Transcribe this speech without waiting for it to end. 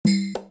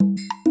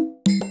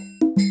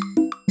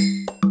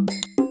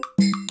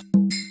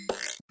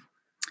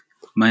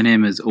My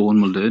name is Owen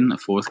Muldoon, a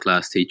 4th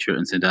class teacher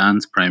in St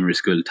Anne's Primary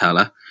School,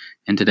 Tala.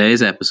 In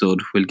today's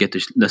episode, we'll get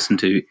to listen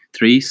to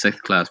 3 6th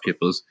class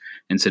pupils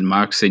in St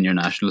Mark's Senior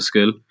National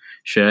School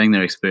sharing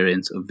their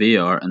experience of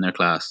VR in their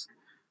class.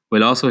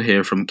 We'll also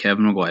hear from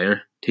Kevin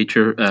Maguire,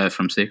 teacher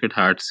from Sacred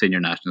Heart Senior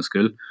National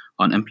School,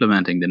 on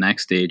implementing the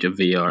next stage of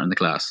VR in the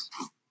class.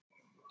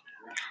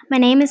 My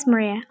name is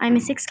Maria. I'm a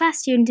 6th class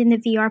student in the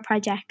VR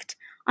project.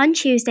 On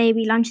Tuesday,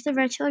 we launched the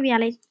virtual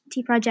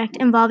reality project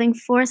involving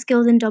 4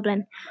 schools in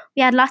Dublin.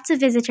 We had lots of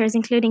visitors,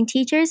 including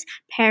teachers,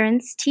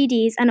 parents,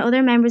 TDs, and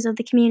other members of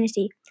the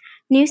community.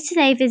 News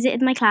Today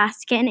visited my class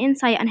to get an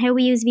insight on how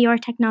we use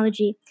VR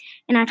technology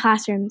in our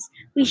classrooms.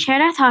 We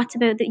shared our thoughts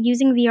about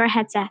using VR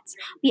headsets.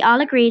 We all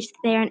agreed that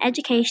they are an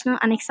educational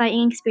and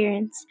exciting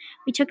experience.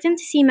 We took them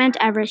to see Mount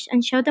Everest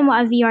and showed them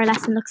what a VR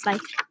lesson looks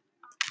like.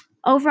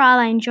 Overall,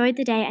 I enjoyed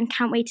the day and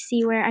can't wait to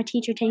see where our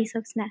teacher takes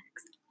us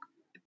next.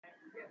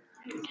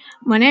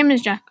 My name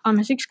is Jack. I'm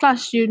a 6th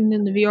class student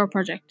in the VR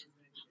project.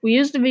 We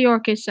used the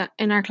VR kits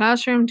in our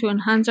classroom to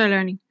enhance our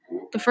learning.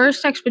 The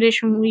first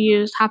expedition we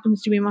used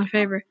happens to be my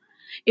favourite.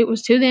 It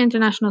was to the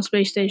International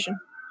Space Station.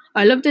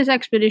 I love this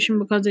expedition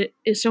because it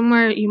is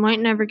somewhere you might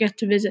never get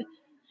to visit.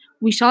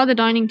 We saw the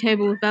dining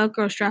table with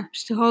Velcro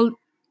straps to hold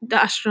the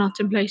astronauts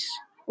in place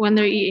when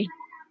they're eating.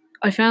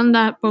 I found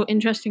that both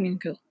interesting and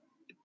cool.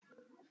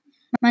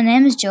 My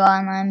name is Joel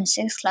and I'm a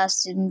 6th class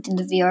student in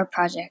the VR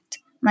project.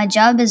 My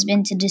job has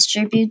been to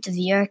distribute the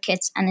VR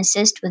kits and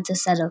assist with the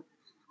setup.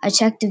 I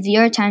check the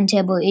VR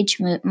timetable each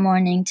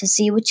morning to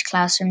see which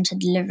classroom to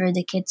deliver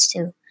the kits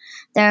to.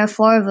 There are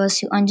 4 of us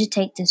who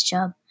undertake this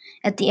job.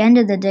 At the end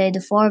of the day,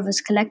 the 4 of us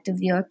collect the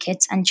VR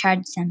kits and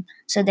charge them,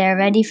 so they are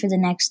ready for the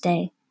next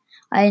day.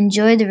 I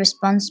enjoy the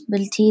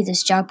responsibility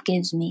this job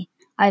gives me.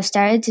 I've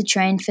started to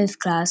train 5th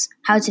class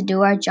how to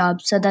do our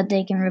job so that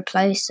they can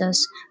replace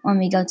us when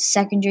we go to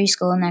secondary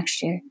school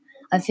next year.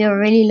 I feel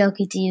really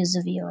lucky to use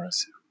the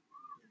VRs.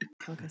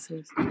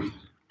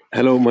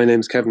 Hello, my name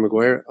is Kevin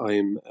Maguire.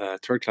 I'm a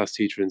 3rd class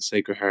teacher in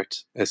Sacred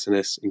Heart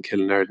SNS in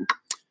Kilnarden.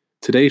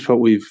 To date,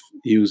 what we've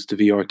used the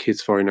VR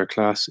kits for in our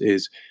class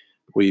is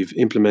we've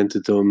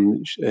implemented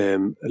them,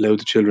 allowed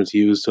the children to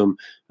use them,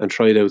 and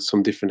tried out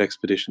some different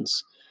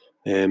expeditions.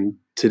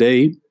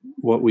 Today,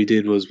 what we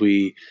did was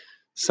we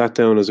sat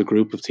down as a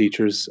group of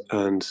teachers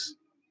and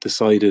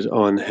decided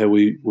on how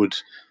we would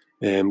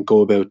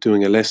go about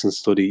doing a lesson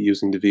study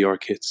using the VR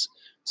kits.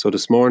 So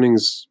this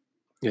morning's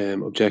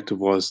objective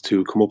was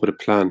to come up with a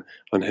plan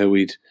on how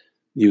we'd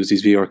use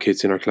these VR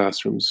kits in our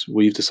classrooms.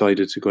 We've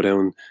decided to go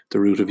down the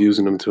route of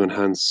using them to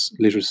enhance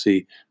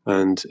literacy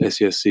and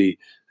SESC,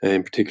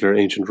 in particular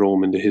ancient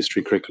Rome in the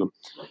history curriculum.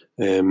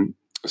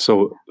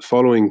 So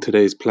following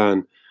today's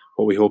plan,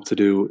 what we hope to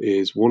do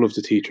is one of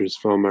the teachers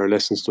from our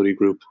lesson study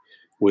group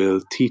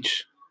will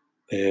teach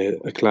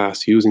a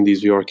class using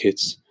these VR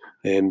kits.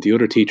 The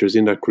other teachers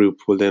in that group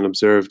will then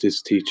observe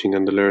this teaching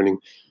and the learning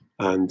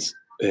and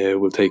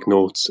will take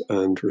notes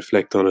and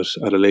reflect on it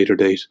at a later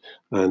date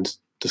and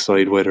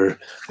decide whether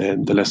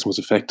the lesson was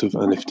effective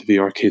and if the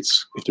VR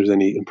kits, if there's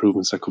any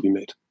improvements that could be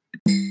made.